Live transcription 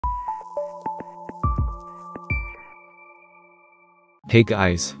Hey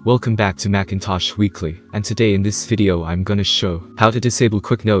guys, welcome back to Macintosh Weekly, and today in this video I'm gonna show how to disable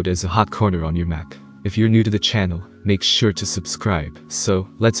Quick Note as a hot corner on your Mac. If you're new to the channel, make sure to subscribe. So,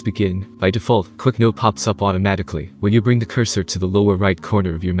 let's begin. By default, Quick Note pops up automatically when you bring the cursor to the lower right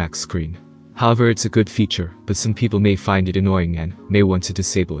corner of your Mac screen. However, it's a good feature, but some people may find it annoying and may want to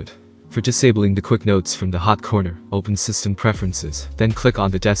disable it. For disabling the Quick Notes from the hot corner, open System Preferences, then click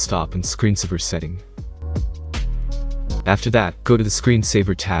on the Desktop and Screensaver setting. After that, go to the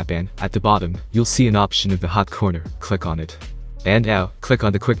Screensaver tab and, at the bottom, you'll see an option of the hot corner. Click on it. And now, click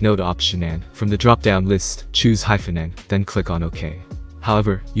on the Quick Note option and, from the drop-down list, choose -N, then click on OK.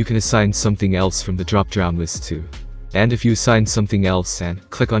 However, you can assign something else from the drop-down list too. And if you assign something else and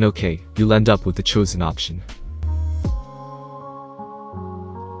click on OK, you'll end up with the chosen option.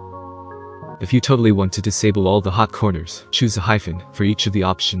 If you totally want to disable all the hot corners, choose a hyphen for each of the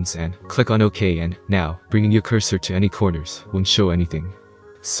options and click on OK, and now, bringing your cursor to any corners won't show anything.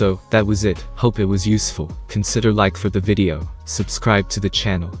 So, that was it. Hope it was useful. Consider like for the video, subscribe to the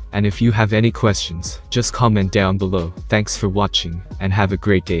channel, and if you have any questions, just comment down below. Thanks for watching, and have a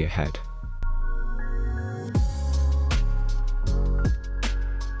great day ahead.